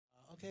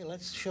Okay,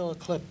 let's show a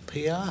clip.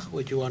 Pia,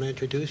 would you want to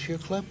introduce your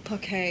clip?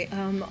 Okay,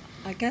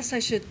 I guess I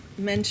should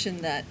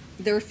mention that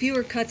there are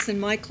fewer cuts in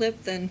my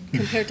clip than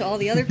compared to all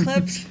the other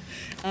clips.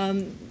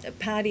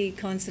 Paddy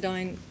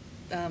Considine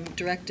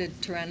directed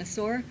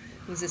Tyrannosaur.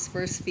 It was his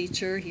first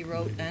feature. He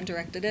wrote and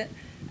directed it.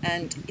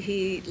 And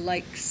he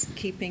likes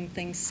keeping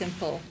things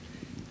simple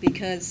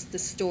because the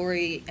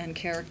story and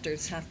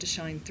characters have to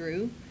shine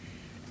through.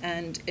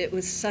 And it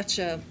was such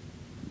a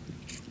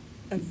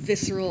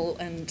visceral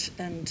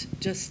and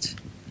just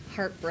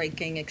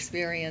heartbreaking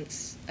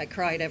experience. I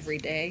cried every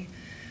day.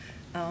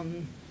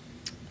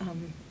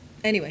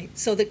 Anyway,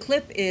 so the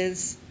clip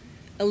is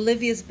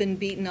Olivia's been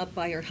beaten up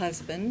by her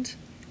husband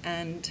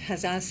and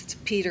has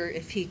asked Peter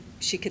if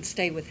she could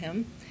stay with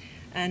him.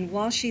 And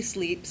while she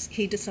sleeps,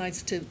 he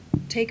decides to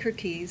take her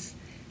keys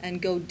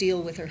and go deal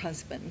with her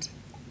husband.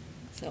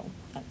 So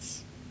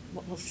that's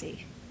what we'll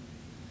see.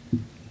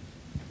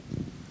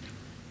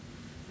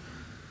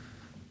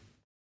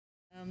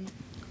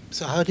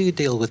 So how do you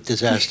deal with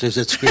disasters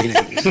at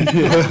screenings?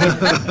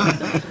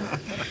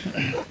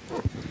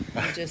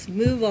 Just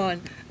move on.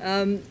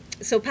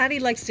 So Paddy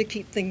likes to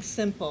keep things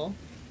simple.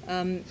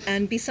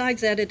 And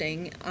besides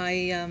editing,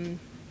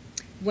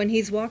 when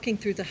he's walking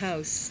through the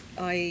house,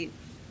 I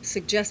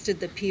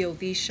suggested the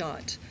POV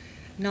shot,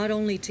 not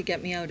only to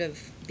get me out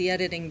of the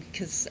editing,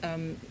 because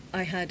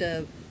I had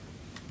a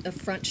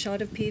front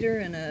shot of Peter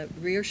and a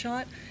rear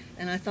shot,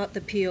 and I thought the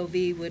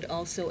POV would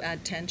also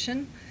add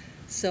tension.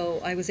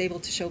 So I was able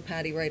to show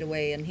Paddy right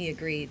away, and he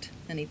agreed,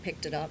 and he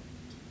picked it up.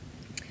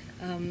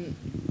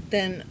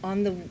 Then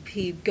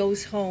he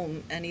goes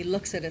home, and he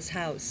looks at his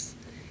house,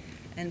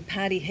 and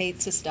Paddy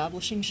hates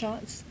establishing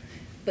shots,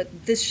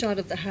 but this shot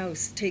of the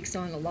house takes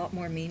on a lot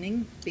more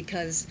meaning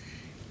because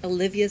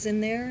Olivia's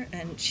in there,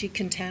 and she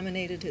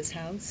contaminated his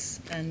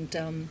house,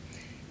 and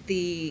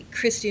the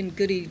Christian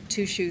goody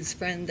two-shoes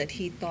friend that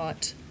he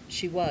thought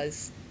she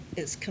was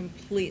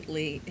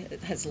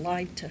has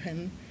lied to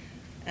him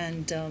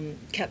and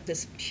kept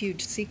this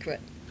huge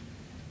secret.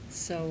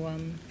 So,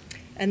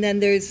 and then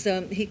there's,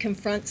 he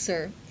confronts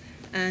her,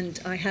 and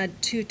I had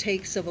 2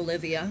 takes of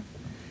Olivia.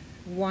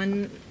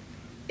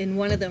 In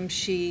one of them,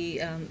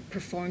 she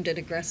performed it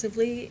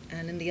aggressively,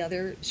 and in the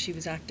other, she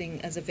was acting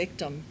as a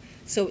victim.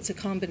 So it's a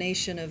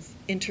combination of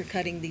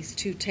intercutting these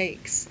 2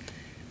 takes.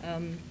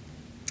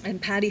 And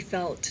Paddy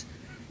felt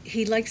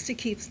he likes to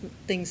keep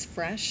things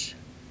fresh,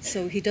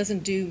 so he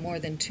doesn't do more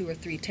than 2 or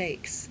 3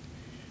 takes.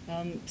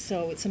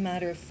 So it's a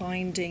matter of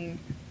finding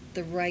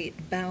the right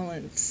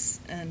balance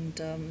and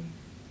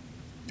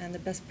the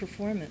best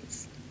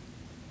performance.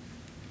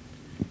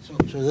 So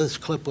this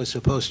clip was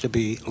supposed to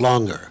be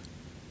longer?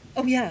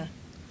 Oh, yeah.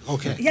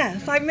 Okay. Yeah,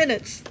 5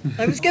 minutes.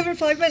 I was given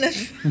 5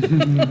 minutes.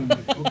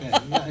 Okay.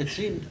 Yeah, it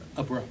seemed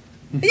abrupt.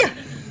 Yeah.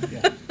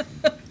 Yeah.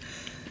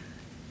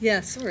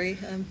 Yeah, sorry.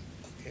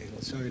 Okay,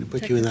 well, sorry to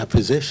put you in that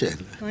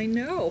position. I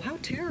know. How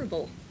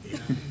terrible. Yeah.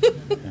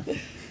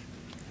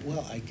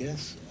 Well, I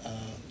guess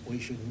we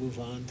should move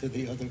on to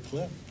the other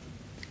clip.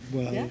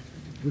 Well, yeah.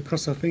 We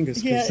cross our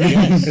fingers Yeah.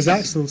 because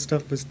Axel's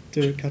stuff was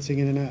cutting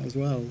in and out as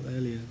well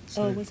earlier.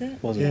 So. Oh, was it?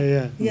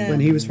 Yeah. When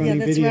he was running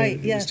that's video, right.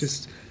 it was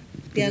just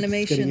the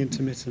animation getting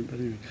intermittent. But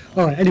anyway,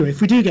 all right. Anyway, if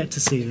we do get to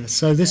see this,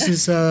 so this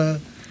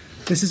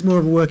is more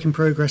of a work in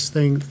progress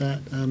thing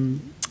that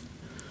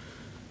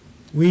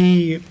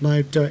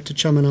my director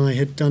Chum and I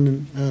had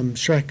done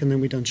Shrek, and then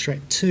we'd done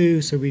Shrek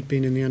 2, so we'd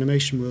been in the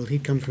animation world.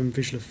 He'd come from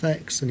visual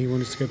effects, and he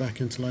wanted to go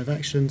back into live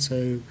action,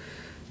 so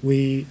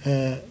we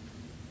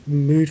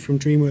moved from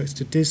DreamWorks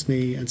to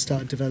Disney and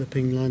started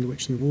developing Lion, the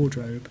Witch and the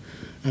Wardrobe.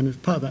 And as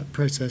part of that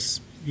process,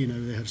 you know,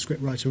 they had a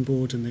script writer on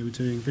board and they were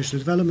doing visual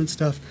development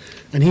stuff,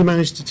 and he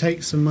managed to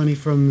take some money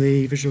from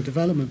the visual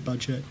development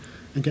budget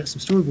and get some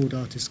storyboard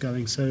artists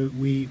going. So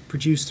we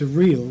produced a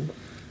reel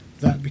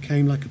that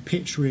became like a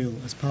pitch reel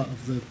as part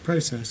of the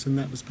process, and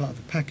that was part of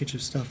the package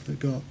of stuff that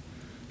got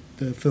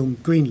the film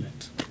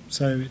greenlit.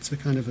 So it's a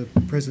kind of a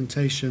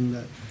presentation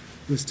that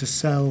was to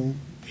sell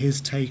his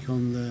take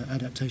on the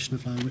adaptation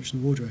of Lion, the Witch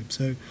and the Wardrobe.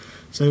 So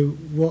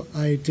what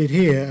I did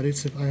here, and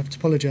I have to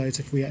apologise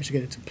if we actually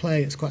get it to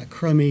play, it's quite a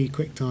crummy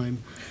QuickTime,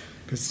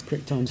 because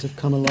QuickTimes have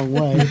come a long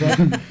way. But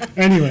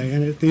anyway,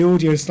 and the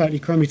audio is slightly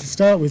crummy to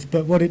start with,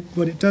 but what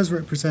it does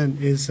represent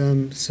is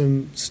some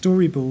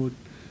storyboard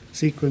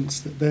sequence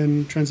that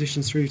then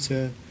transitions through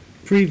to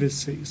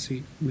previous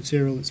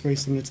material that's very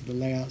similar to the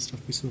layout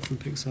stuff we saw from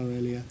Pixar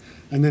earlier,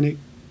 and then it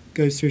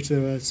goes through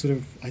to a sort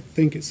of, I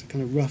think it's a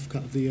kind of rough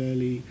cut of the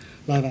early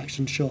live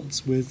action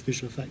shots with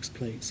visual effects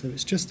plates. So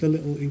it's just a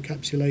little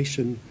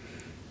encapsulation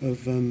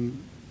of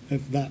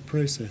that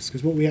process,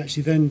 because what we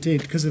actually then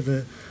did, because of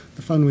the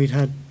fun we'd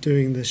had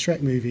doing the Shrek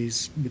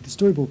movies with the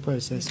storyboard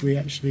process, we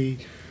actually,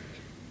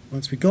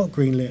 once we got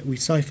greenlit, we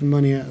siphoned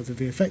money out of the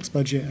VFX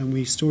budget and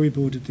we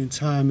storyboarded the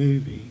entire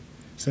movie.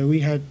 So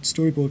we had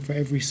storyboard for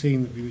every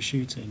scene that we were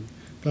shooting,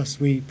 plus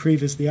we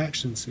prevised the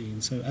action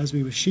scene. So as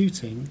we were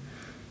shooting,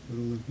 with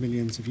all the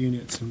millions of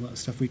units and what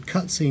stuff, we'd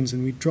cut scenes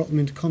and we'd drop them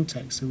into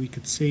context so we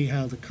could see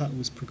how the cut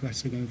was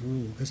progressing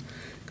overall.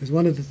 Because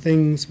one of the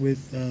things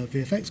with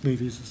VFX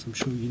movies, as I'm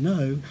sure you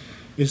know,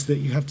 is that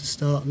you have to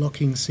start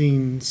locking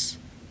scenes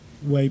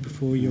way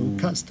before your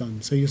cut's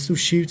done. So you're still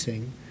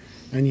shooting,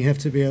 and you have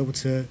to be able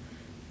to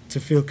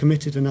feel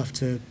committed enough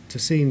to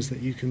scenes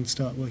that you can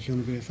start working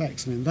on the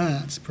VFX. And in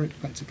that,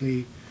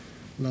 practically,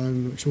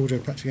 which order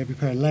practically every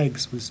pair of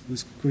legs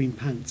was green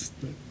pants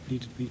that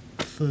needed to be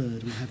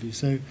furred and what have you.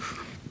 So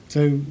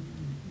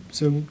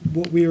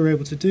what we were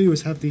able to do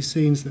was have these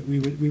scenes that we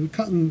would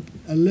cut them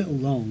a little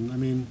long. I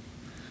mean,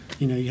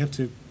 you know, you have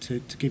to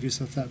give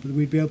yourself that, but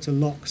we'd be able to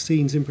lock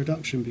scenes in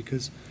production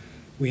because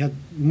we were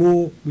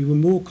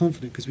more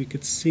confident because we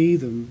could see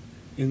them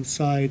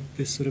inside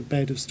this sort of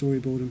bed of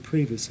storyboard and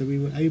previs. So we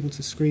were able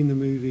to screen the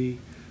movie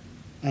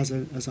as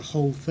a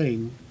whole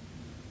thing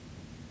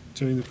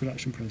during the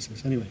production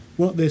process. Anyway,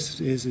 what this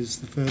is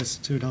the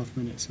first 2.5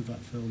 minutes of that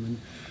film,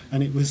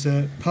 and it was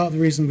part of the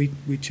reason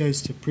we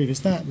chose to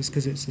previs that was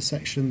because it's a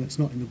section that's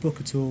not in the book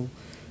at all.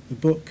 The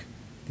book,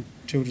 the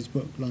children's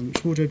book, Lion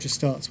Witch Wardrobe, just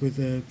starts with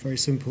a very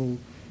simple,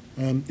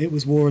 it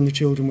was war and the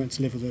children went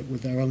to live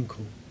with their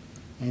uncle.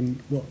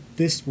 And what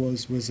this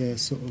was a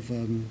sort of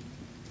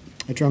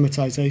a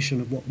dramatisation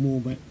of what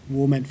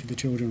war meant for the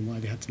children and why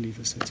they had to leave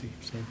the city.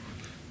 So,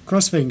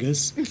 cross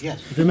fingers.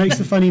 Yes. If it makes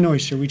the funny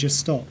noise, shall we just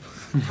stop?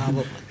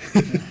 Probably.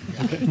 Yeah.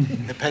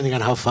 Depending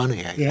on how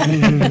funny I Yeah,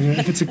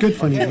 if it's a good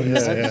funny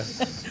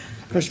noise.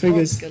 Cross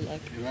fingers. Good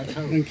luck.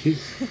 Thank you.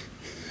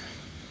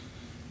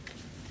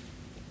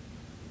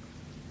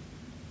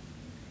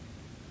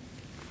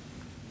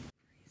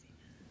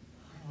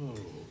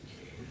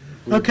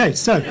 Okay,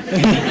 so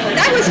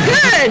That was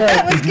good.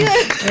 That was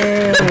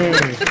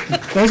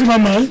good. those are my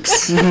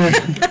monks.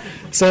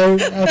 So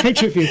I'll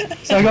picture it for you.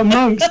 So I got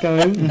monks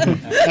going,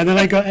 and then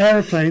I got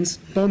aeroplanes,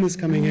 bombers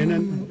coming in,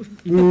 and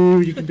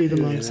you can be the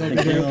monks. I'll be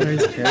the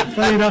aeroplanes.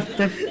 Funny enough,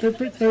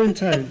 they're in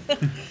tone.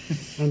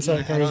 And so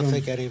it I carries don't on.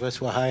 think any of us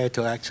were hired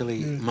to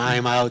actually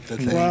mime out the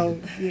thing. Well,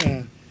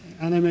 yeah,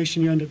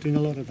 animation, you end up doing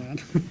a lot of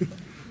that.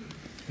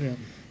 Yeah.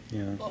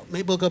 Yeah. Well,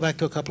 maybe we'll go back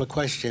to a couple of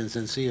questions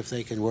and see if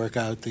they can work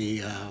out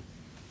the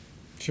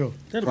Sure.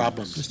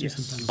 problems. Just do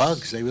some bugs.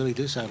 Bugs, they really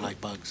do sound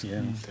like bugs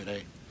Yeah.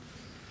 today.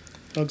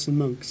 Bugs and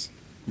monks.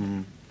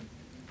 Mm.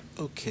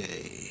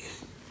 Okay.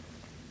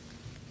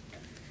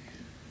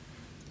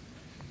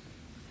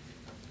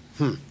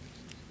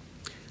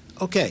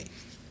 Okay.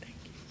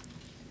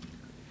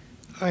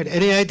 All right,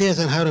 any ideas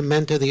on how to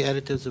mentor the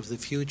editors of the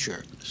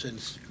future,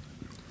 since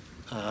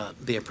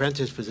the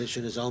apprentice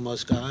position is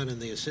almost gone and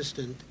the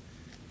assistant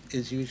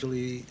is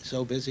usually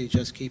so busy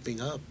just keeping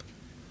up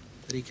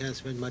that he can't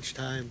spend much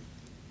time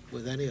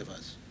with any of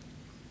us?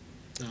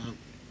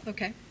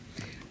 Okay.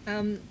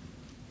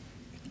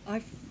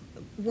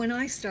 When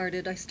I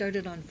started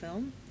on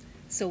film,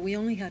 so we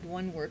only had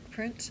one work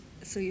print,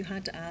 so you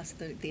had to ask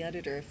the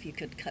editor if you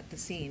could cut the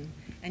scene,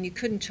 and you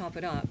couldn't chop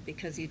it up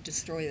because you'd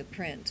destroy the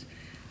print.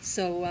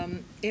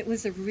 So it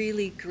was a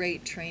really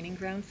great training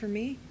ground for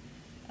me.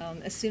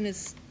 As soon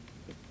as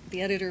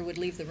the editor would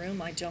leave the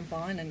room, I'd jump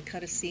on and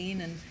cut a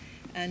scene,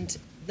 and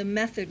the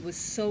method was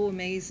so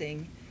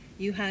amazing.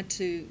 You had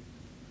to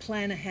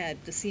plan ahead,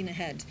 the scene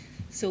ahead.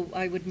 So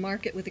I would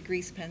mark it with a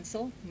grease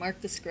pencil,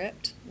 mark the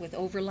script with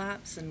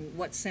overlaps and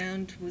what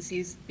sound was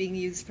being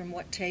used from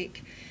what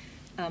take.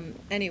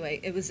 Anyway,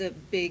 it was a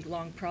big,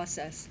 long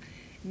process.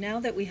 Now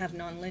that we have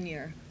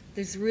nonlinear,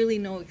 there's really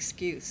no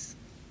excuse.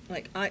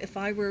 Like, if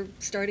I were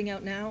starting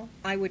out now,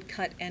 I would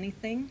cut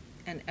anything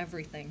and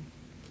everything.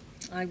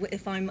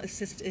 If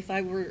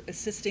I were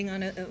assisting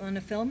on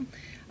a film,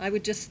 I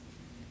would just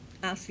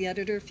ask the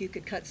editor if you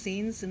could cut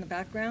scenes in the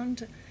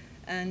background,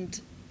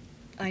 and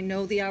I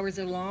know the hours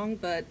are long,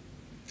 but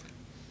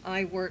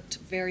I worked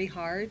very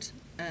hard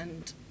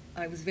and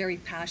I was very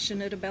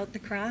passionate about the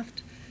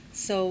craft,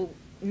 so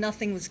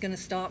nothing was going to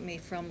stop me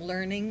from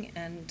learning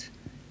and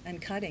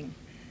cutting.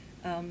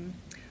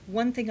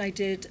 One thing I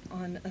did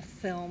on a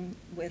film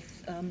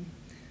with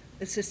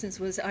assistants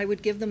was I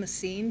would give them a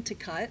scene to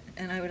cut,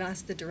 and I would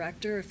ask the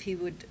director if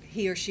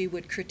he or she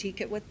would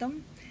critique it with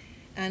them.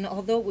 And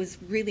although it was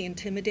really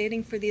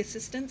intimidating for the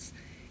assistants,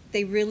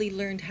 they really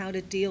learned how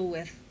to deal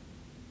with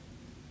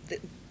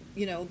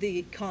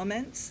the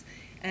comments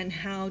and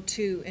how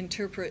to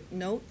interpret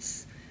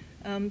notes.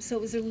 So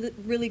it was a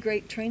really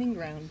great training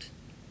ground.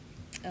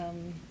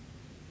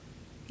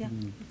 Yeah.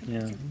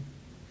 Yeah.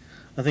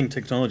 I think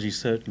technology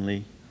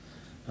certainly,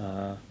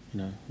 one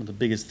of the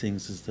biggest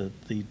things is the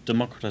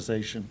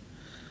democratization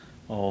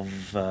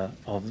of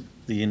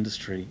the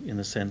industry, in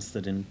the sense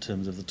that in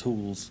terms of the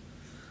tools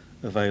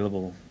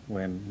available,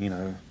 when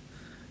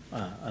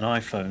an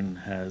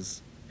iPhone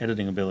has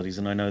editing abilities,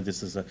 and I know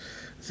this is a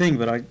thing,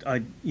 but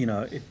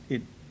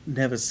it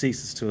never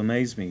ceases to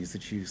amaze me is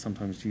that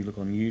sometimes you look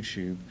on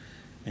YouTube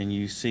and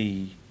you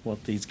see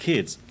what these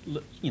kids,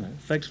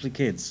 effectively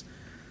kids,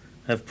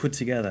 have put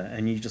together,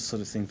 and you just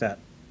sort of think that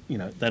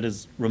that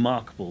is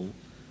remarkable,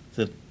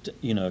 that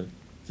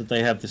that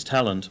they have this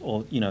talent,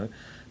 or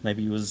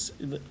maybe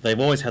they've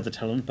always had the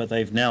talent, but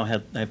they've now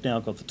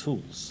got the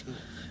tools.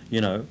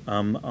 You know,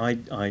 I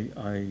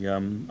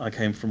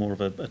came from more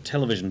of a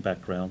television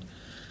background,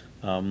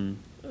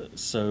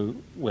 so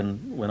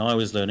when I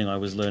was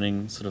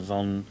learning sort of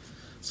on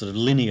sort of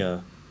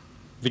linear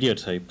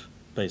videotape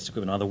based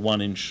equipment, either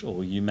 1-inch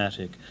or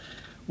U-matic,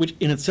 which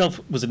in itself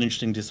was an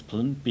interesting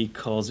discipline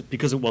because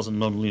it wasn't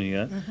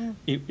non-linear.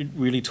 It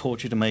really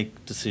taught you to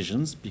make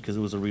decisions, because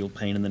it was a real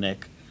pain in the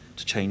neck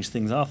to change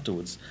things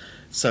afterwards.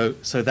 So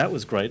that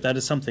was great. That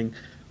is something,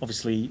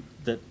 obviously,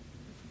 that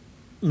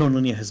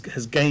non-linear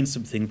has gained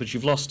something, but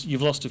you've lost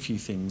a few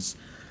things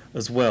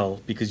as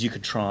well, because you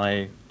could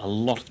try a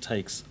lot of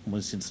takes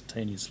almost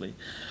instantaneously.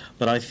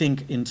 But I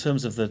think in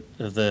terms of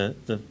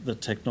the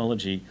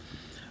technology,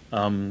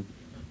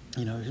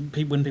 you know,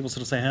 when people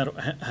sort of say,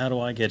 how do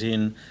I get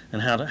in,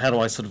 and how do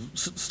I sort of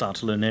start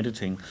to learn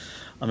editing?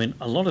 I mean,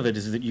 a lot of it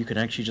is that you can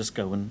actually just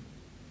go and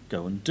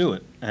do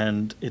it,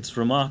 and it's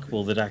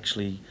remarkable that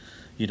actually,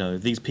 you know,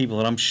 these people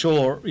that I'm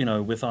sure, you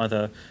know, with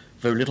either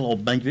very little or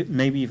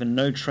maybe even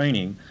no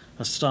training,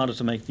 have started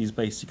to make these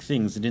basic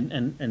things,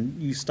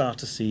 and you start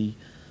to see,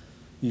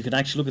 you can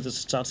actually look at this,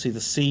 start to see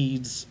the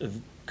seeds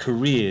of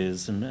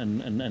careers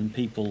and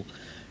people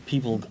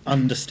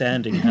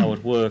understanding how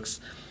it works.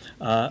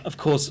 Of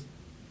course,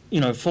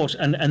 you know,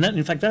 and that,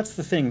 in fact, that's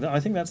the thing. I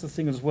think that's the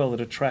thing as well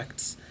that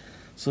attracts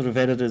sort of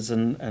editors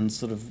and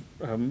sort of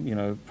you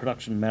know,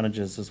 production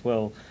managers as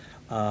well.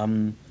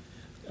 To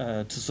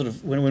sort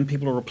of when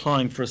people are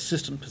applying for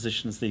assistant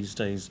positions these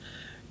days,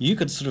 you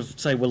could sort of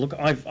say, well, look,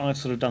 I've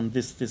sort of done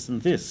this,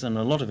 and this, and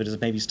a lot of it is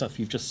maybe stuff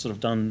you've just sort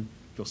of done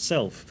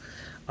yourself.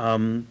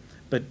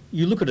 But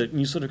you look at it and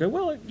you sort of go,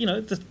 well, you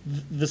know,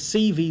 the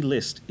CV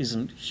list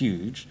isn't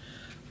huge,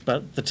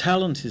 but the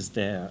talent is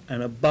there,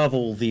 and above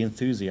all, the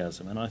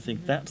enthusiasm. And I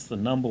think that's the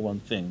number one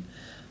thing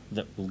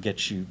that will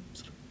get you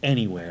sort of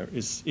anywhere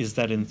is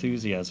that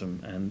enthusiasm.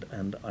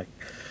 And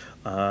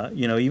I,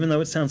 you know, even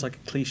though it sounds like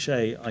a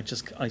cliche,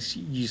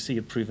 you see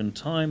it proven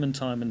time and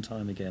time and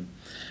time again,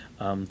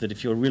 that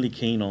if you're really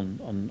keen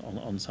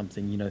on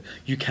something, you know,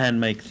 you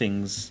can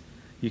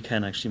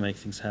actually make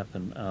things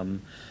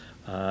happen.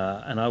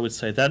 And I would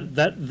say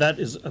that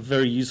is a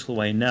very useful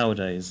way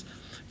nowadays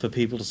for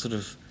people to sort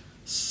of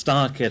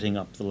start getting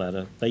up the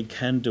ladder. They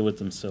can do it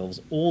themselves.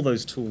 All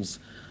those tools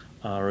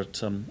are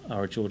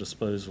at your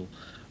disposal.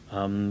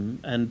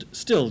 And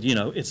still, you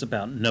know, it's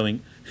about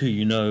knowing who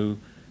you know,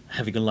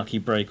 having a lucky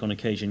break on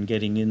occasion,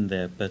 getting in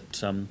there.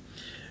 But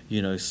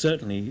you know,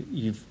 certainly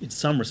in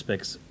some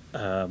respects,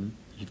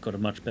 you've got a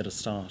much better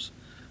start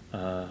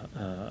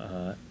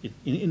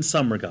in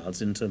some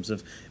regards, in terms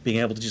of being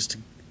able to just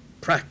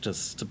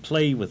practice, to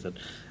play with it.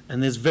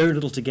 And there's very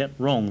little to get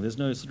wrong. There's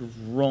no sort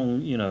of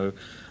wrong, you know.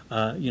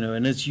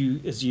 And as you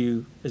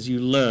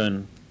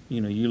learn,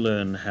 you know, you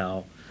learn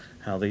how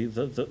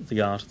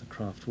the art of the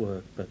craft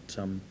work. But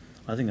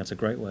I think that's a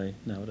great way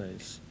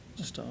nowadays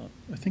to start.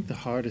 I think the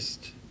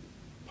hardest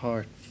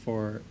part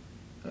for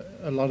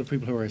a lot of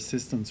people who are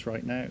assistants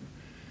right now,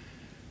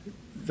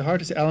 the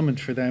hardest element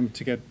for them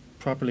to get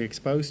properly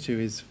exposed to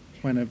is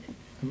when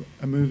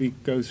a movie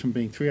goes from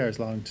being 3 hours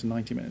long to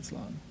 90 minutes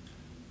long.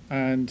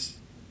 And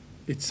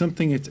it's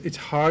something, it's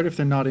hard if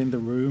they're not in the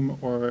room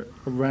or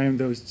around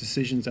those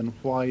decisions and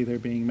why they're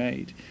being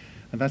made.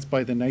 And that's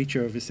by the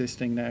nature of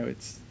assisting now.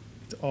 It's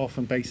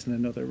often based in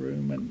another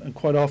room, and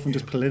quite often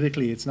just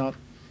politically it's not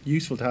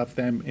useful to have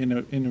them in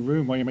a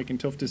room while you're making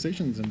tough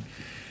decisions.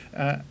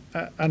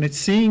 And it's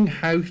seeing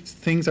how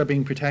things are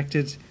being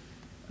protected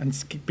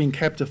and being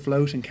kept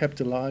afloat and kept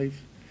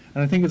alive.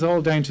 And I think it's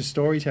all down to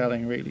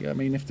storytelling, really. I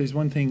mean, if there's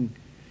one thing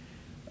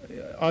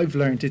I've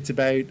learned, it's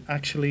about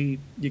actually,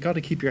 you got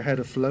to keep your head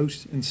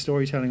afloat in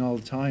storytelling all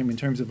the time, in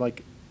terms of,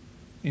 like,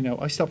 you know,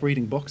 I stopped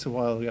reading books a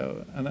while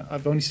ago, and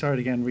I've only started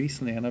again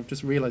recently, and I've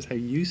just realized how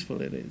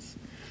useful it is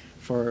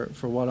for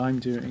what I'm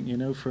doing, you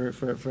know, for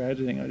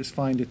editing. I just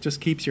find it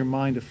just keeps your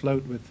mind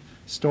afloat with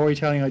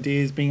storytelling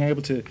ideas, being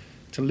able to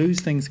lose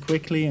things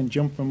quickly and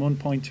jump from one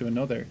point to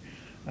another.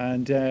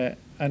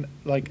 And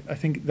like, I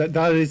think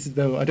that is,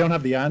 though, I don't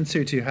have the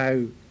answer to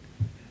how,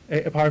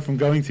 apart from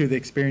going through the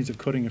experience of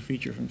cutting a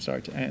feature from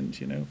start to end,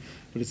 you know,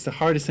 but it's the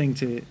hardest thing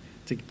to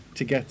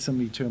get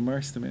somebody to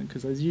immerse them in,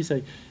 because, as you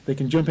say, they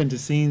can jump into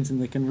scenes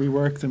and they can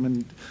rework them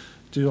and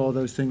do all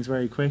those things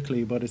very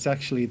quickly, but it's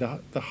actually the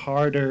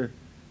harder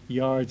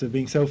yards of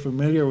being so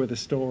familiar with a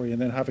story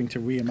and then having to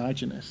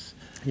reimagine it.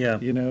 Yeah,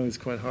 you know, is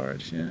quite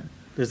hard. Yeah,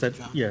 there's that.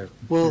 Yeah.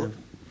 Well, yeah.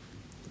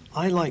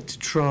 I like to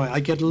try.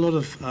 I get a lot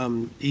of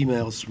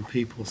emails from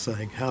people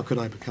saying, "How could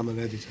I become an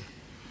editor?"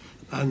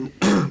 And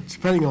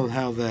depending on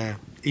how their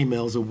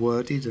emails are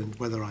worded and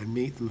whether I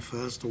meet them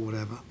first or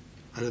whatever,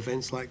 at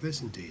events like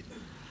this, indeed,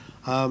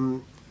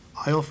 I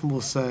often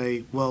will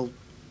say, "Well,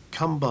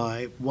 come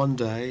by one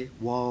day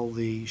while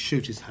the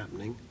shoot is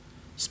happening.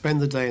 Spend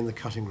the day in the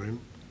cutting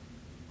room.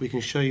 We can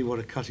show you what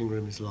a cutting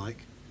room is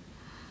like,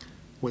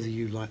 whether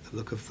you like the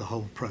look of the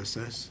whole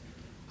process.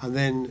 And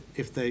then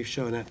if they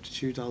show an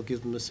aptitude, I'll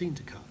give them a scene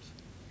to cut."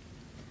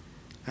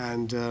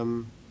 And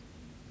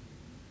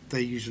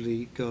they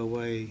usually go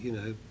away, you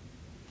know,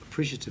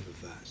 appreciative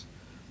of that.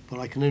 But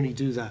I can only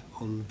do that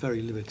on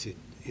very limited,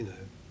 you know,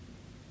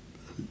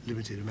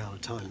 limited amount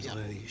of times on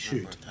any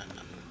shoot.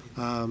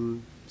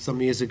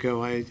 Some years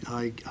ago,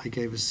 I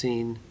gave a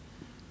scene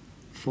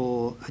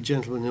for a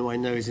gentleman who I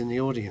know is in the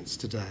audience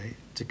today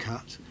to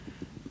cut,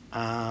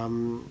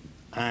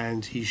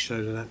 and he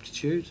showed an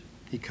aptitude.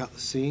 He cut the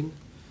scene,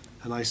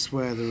 and I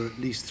swear there were at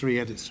least 3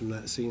 edits from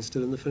that scene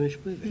still in the finished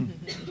movie.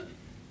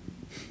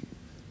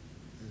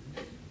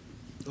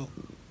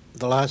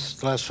 The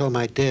last film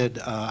I did,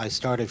 I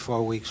started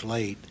 4 weeks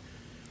late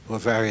for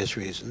various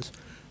reasons,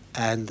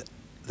 and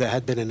there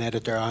had been an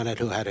editor on it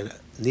who had a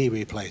knee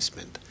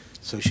replacement,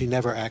 so she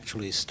never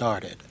actually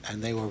started,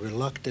 and they were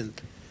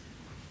reluctant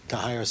to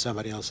hire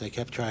somebody else. They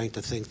kept trying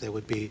to think there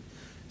would be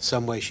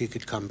some way she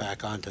could come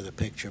back onto the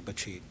picture, but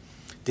she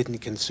didn't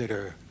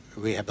consider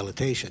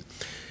rehabilitation.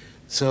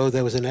 So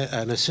there was an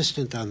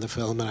assistant on the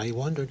film, and I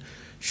wondered,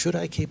 should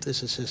I keep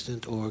this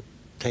assistant or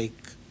take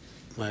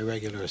my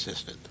regular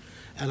assistant?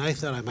 And I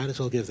thought I might as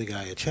well give the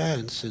guy a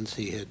chance, since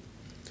he had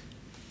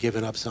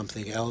given up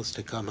something else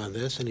to come on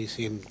this, and he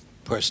seemed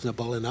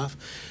personable enough.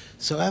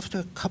 So after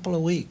a couple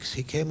of weeks,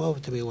 he came over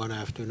to me one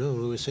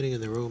afternoon. We were sitting in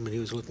the room, and he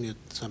was looking at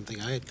something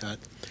I had cut,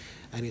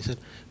 and he said,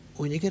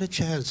 when you get a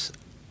chance,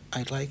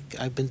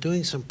 I've been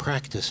doing some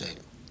practicing.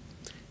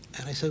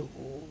 And I said,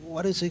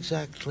 what is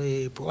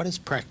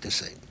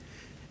practicing?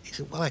 He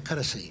said, well, I cut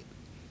a scene.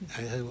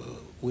 I said, well,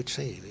 which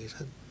scene? He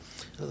said,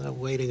 I'm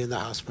waiting in the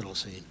hospital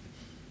scene.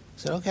 I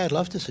said, okay, I'd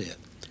love to see it.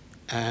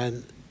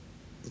 And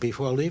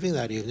before leaving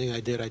that evening, I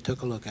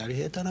took a look at it.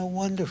 He had done a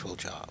wonderful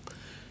job.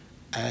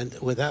 And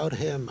without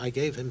him, I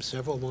gave him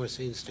several more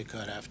scenes to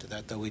cut after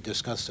that, though we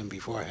discussed them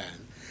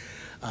beforehand.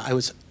 I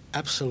was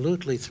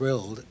absolutely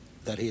thrilled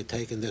that he had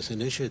taken this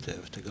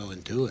initiative to go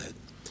and do it.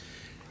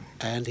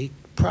 And he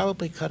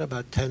probably cut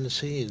about 10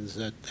 scenes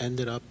that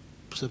ended up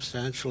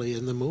substantially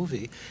in the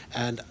movie.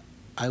 And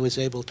I was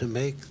able to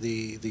make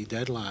the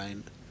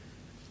deadline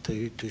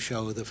to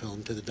show the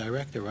film to the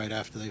director right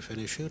after they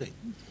finished shooting.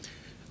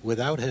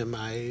 Without him,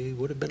 I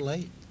would have been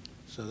late.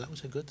 So that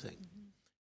was a good thing.